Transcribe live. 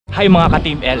Hi mga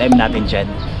ka-team LM natin dyan.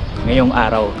 Ngayong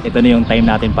araw, ito na yung time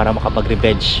natin para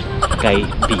makapag-revenge kay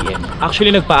DM. Actually,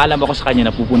 nagpaalam ako sa kanya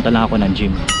na pupunta lang ako ng gym.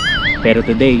 Pero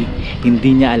today,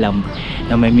 hindi niya alam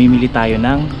na may mimili tayo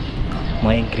ng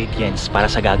mga ingredients para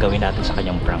sa gagawin natin sa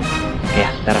kanyang prank. Kaya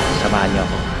tara, samahan niyo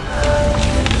ako.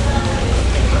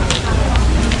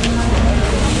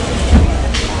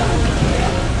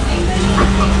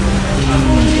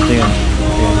 Ito yun.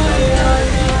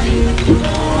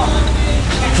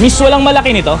 Miss, walang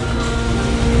malaki nito?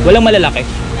 Walang malalaki?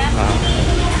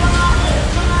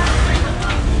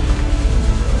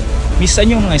 Miss, saan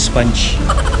yung mga sponge?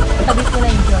 Tabi ko na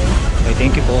enjoy. Okay,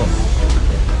 thank you po.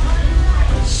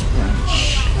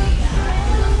 Sponge.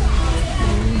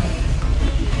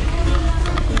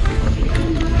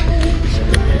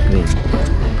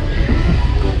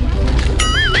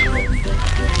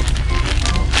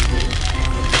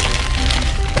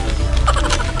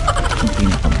 Yung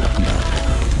pinaka-black na.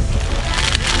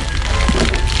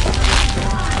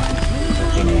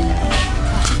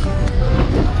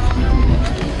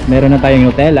 Meron na tayong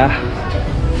Nutella.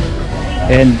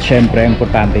 And syempre,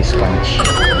 importante sponge.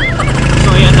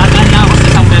 So yun, dadaan na ako sa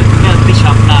isang milk tea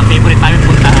shop na favorite namin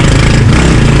puntahan.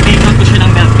 Take out ko siya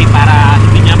ng milk tea para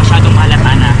hindi niya masyadong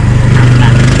mahalata na.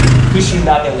 Fish yung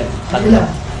dati ulit. Tatlo.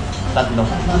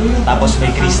 Tapos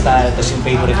may crystal, tapos yung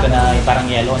favorite ko na yung parang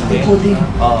yellow.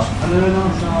 Oo.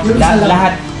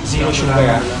 Lahat zero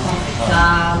sugar.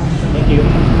 Thank you.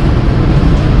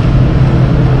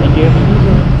 Thank you.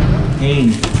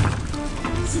 Hey.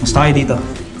 Musta kayo dito?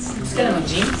 Gusto ka na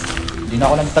mag-gym? Hindi na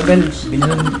ako nagtagal.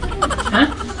 Ha?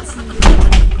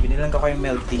 Binilan ko kayong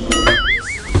milk tea.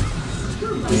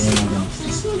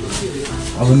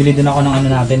 Bumili din ako ng ano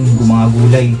natin, mga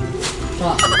gulay.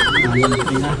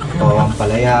 Ito, ang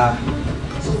palaya.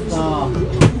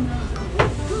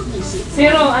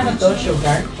 Zero ano to?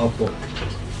 Sugar? Opo.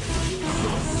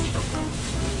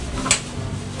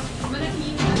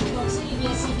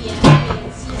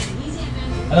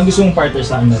 Anong gusto mong partner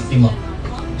sa milk tea mo?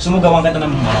 Gusto mo gawang ka ito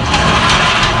ng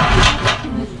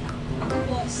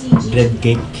bread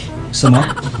cake? Gusto mo?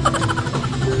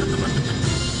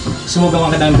 Gusto mo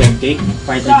gawang ka ng bread cake?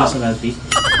 Partner ko sa milk tea?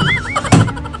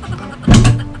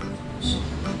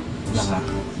 Wala ka.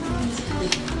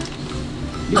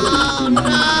 Oh no!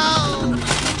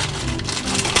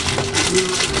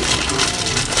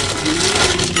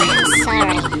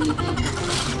 Sorry.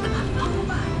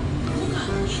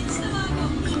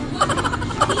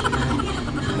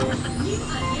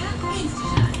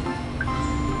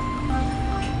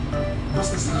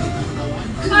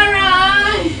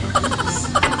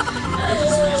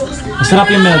 Masarap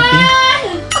yung milk tea?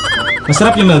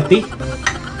 Masarap yung milk tea?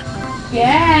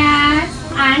 Yes!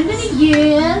 I'm gonna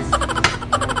use...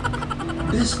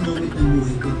 Best moment ng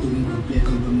buhay ko tuwing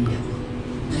kompleto ang pamilya ko.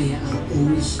 Kaya I'll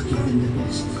always give them the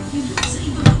best.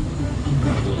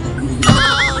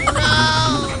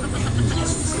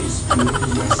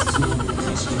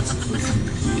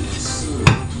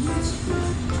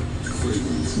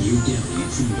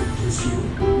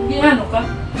 Ginano ka?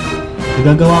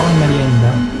 Gagawa ko ng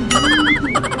merienda.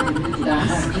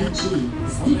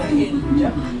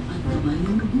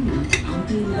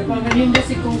 Nagpagaling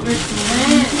si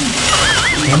Congressman.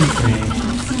 Siyempre,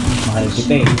 mahal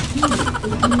kita eh.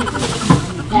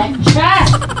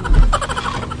 Chat!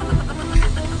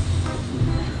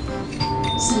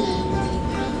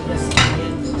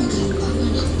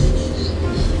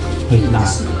 Wait lang.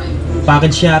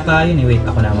 Package yata yun eh. Wait,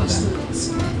 ako na magana.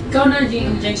 Ikaw na,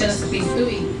 inject ka na sa pinto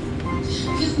eh.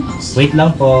 Wait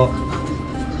lang po.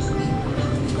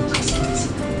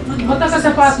 Bata ka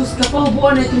sapatos ka pa,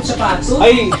 hubuan na itong sapatos.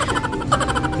 Ay!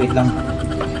 Wait lang.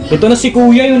 Ito na si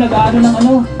kuya yung nag-aano ng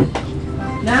ano.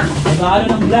 Na?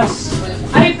 Nag-aano ng glass.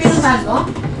 Ay, pinutan mo?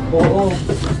 Oo.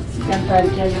 Kantal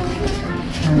siya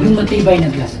yung matibay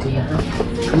na glass ko yan.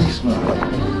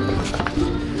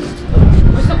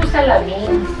 Gusto ko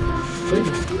salamin.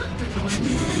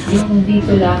 Yung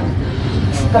dito lang.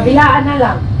 Kabilaan na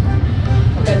lang.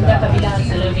 Maganda kabilaan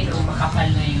salamin o makapal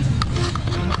na yun.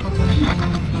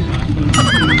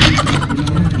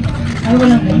 Ay,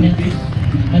 walang ganyan.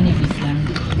 Manipis lang.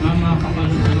 Makapal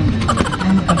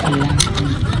lang.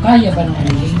 Kaya ba nung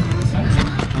uling?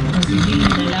 Sige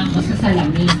na lang. Basta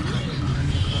salamin.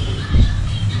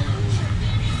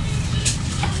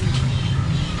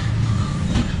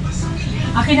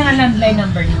 Akin ang landline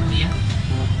number ni Kuya.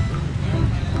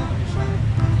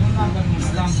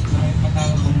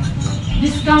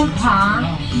 Discount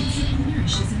ha?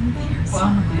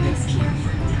 Wow.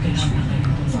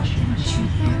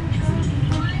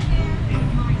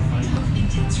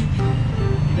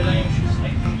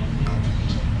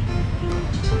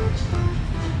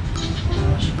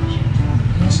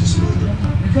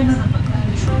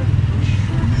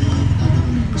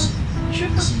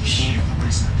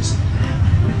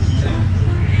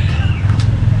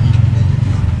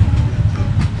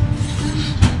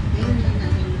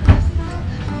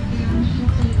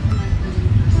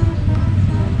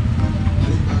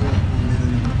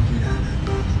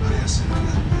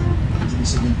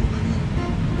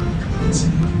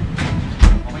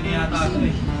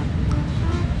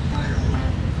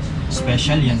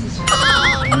 Special yan.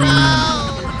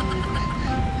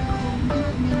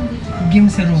 Game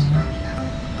sa Roma.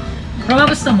 Roma,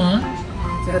 gusto mo?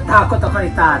 Takot ako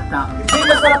ni Tata. Hindi,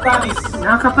 masarap, promise.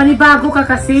 Nakakapanibago ka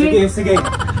kasi. Sige.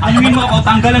 Anuin mo ako,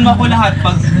 tanggalan mo ako lahat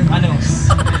pag ano.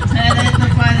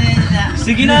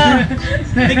 Sige na.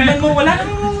 Tikman mo, wala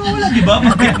namang mawawala, di ba?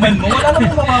 Pag tikman mo, wala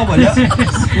namang mawawala.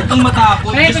 Huwag kang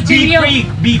matakot. Ay, Just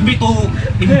be free to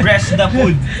impress the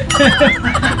food.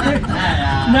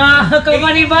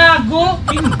 Nakakapanibago.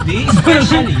 Hindi,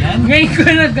 special yan. Ngayon ko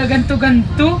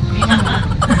nagkaganto-ganto.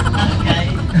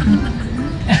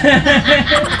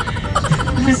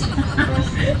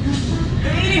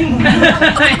 Kainin mo.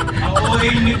 Aoy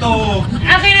nito.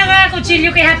 Akin na nga,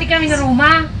 kutsilyo kay hati kami na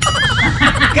Roma.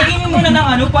 Kainin mo na ng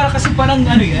ano, para kasi parang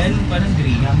ano yan, parang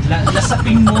graham.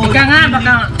 Lasapin mo. Ika nga,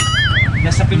 baka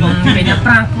Lasapin mo.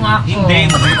 pinaprank mo ako. Hindi.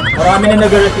 Marami na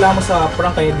nagreklamo sa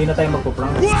prank kaya hindi na tayo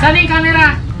magpo-prank. Saan yung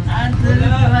camera?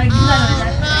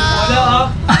 Wala ah.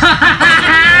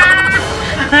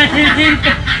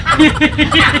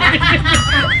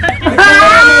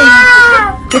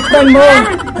 Tikman mo.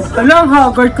 Alam,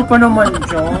 haggard ko pa naman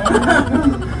dyan.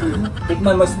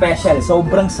 Tikman mo special.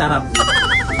 Sobrang sarap.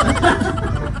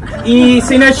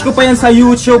 I-search ko pa yan sa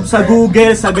YouTube, sa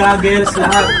Google, sa Goggles,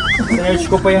 lahat. Search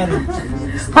ko pa yan.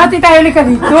 Hati tayo ka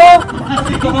dito.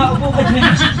 Ito nga, upo ka dyan.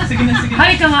 Sige na.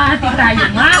 Halika nga, hati tayo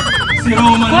nga. Si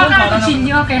Roman Huwag mo, ka para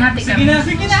kutsilyo kay hati kami.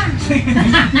 Sige na.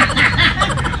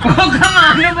 Huwag ka nga,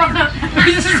 ano baka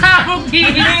may sasabog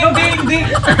dito. Hindi.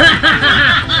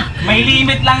 May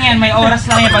limit lang yan, may oras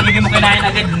lang yan. Pag hindi mo kinain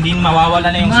agad, hindi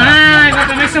mawawala na yung sarap Ay, niya.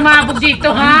 baka may sumabog dito,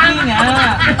 ha? Hindi nga.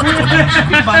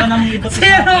 Para nang iba sa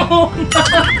Pero,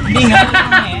 Hindi nga.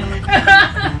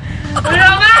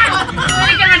 Roma!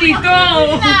 Halika nga dito.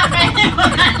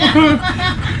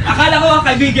 Akala ko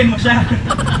kaibigan mo siya.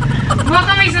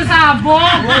 Baka may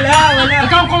sasabog. Wala.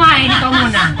 Ikaw kumain, ikaw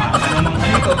muna.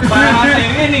 Para nga sa'yo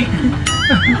yan eh.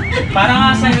 Para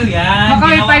nga sa'yo yan. Baka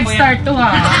may Ginawa 5 ko star yan. to, ha?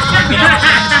 Ginawa ko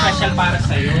yan special para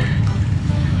sa'yo.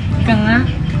 Ika nga.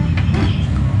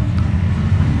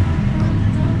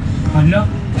 Hala?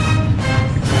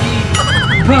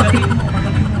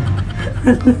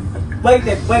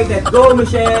 Bite it. Go,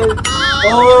 Michelle.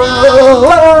 Oh!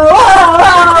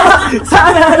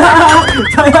 Sana na!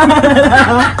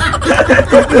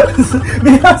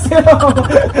 Binasiro!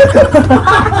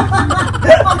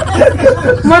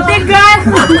 Matigas!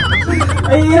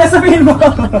 Ay, nasabihin mo!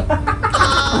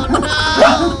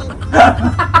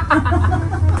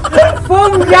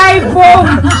 Foam, guy! Foam!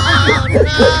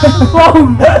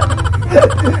 Foam!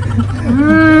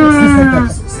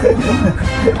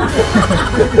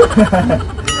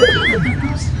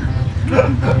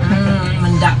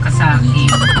 Manda ka sa akin.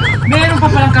 Meron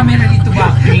pa palang kamera dito,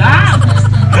 bakla.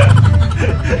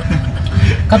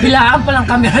 Kabilaan palang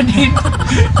kamera dito.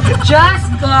 Just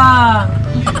ka.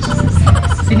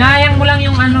 Sinayang mo lang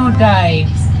yung ano, Day.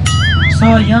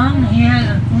 So, yan.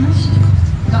 Yan.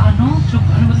 Ano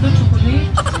ba ito?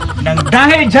 Chocolate? Nang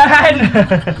dahil dyan!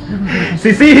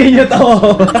 Sisihin niyo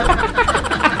to!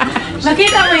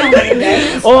 Nakita mo yung Day?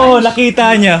 Oo,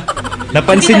 nakita niya.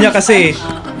 Napansin niya kasi.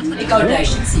 Ikaw, Day.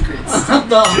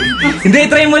 Hindi,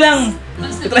 try mo lang.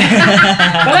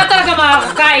 Wala talaga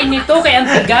makakain nito kay ang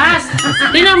tigas.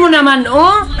 Tingnan mo naman,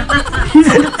 oh.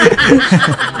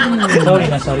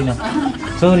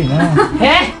 Sorry na.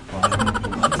 Eh?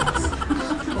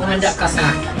 Handa ka sa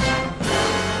akin.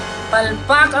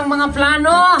 Palpak ang mga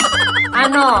plano.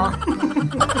 Ano?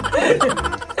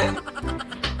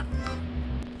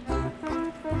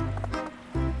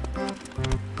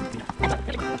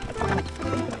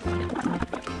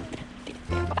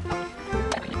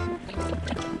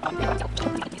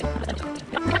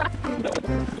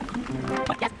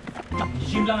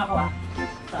 Gym lang ako ah.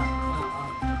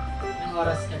 Anong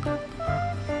oras ka na?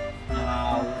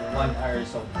 1 hour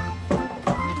so.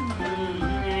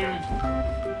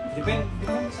 Depende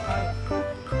sa kaya.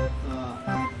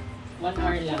 1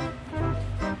 hour lang.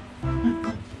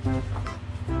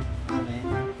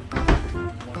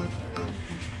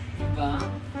 Diba?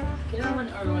 Kailangan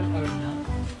 1 hour na.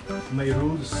 May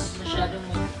rules. Masyadong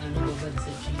babad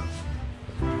sa gym.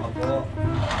 Opo.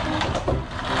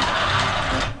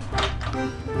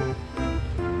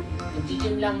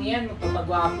 Mag-gym lang yan,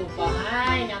 magpapagwapo pa.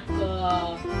 Ay, nako.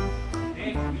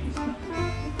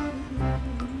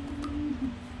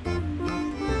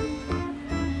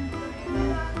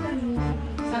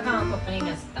 Saan ka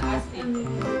magpapahinga? Sa taas eh.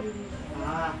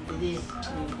 Hindi.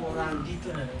 Kurang dito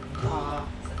na.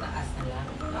 Sa taas na lang.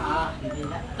 Hindi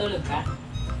na. Tulog ka?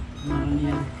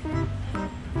 Yan.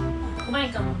 Kumain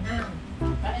ka muna.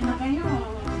 Kain na kayo.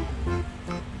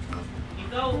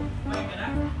 Ikaw, may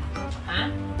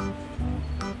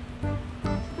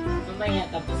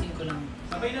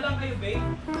Sabay na lang kayo, babe.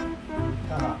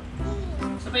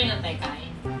 Sabay na tayo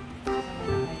kain.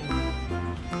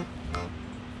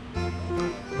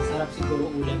 Sarap siguro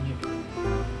ulam niyo.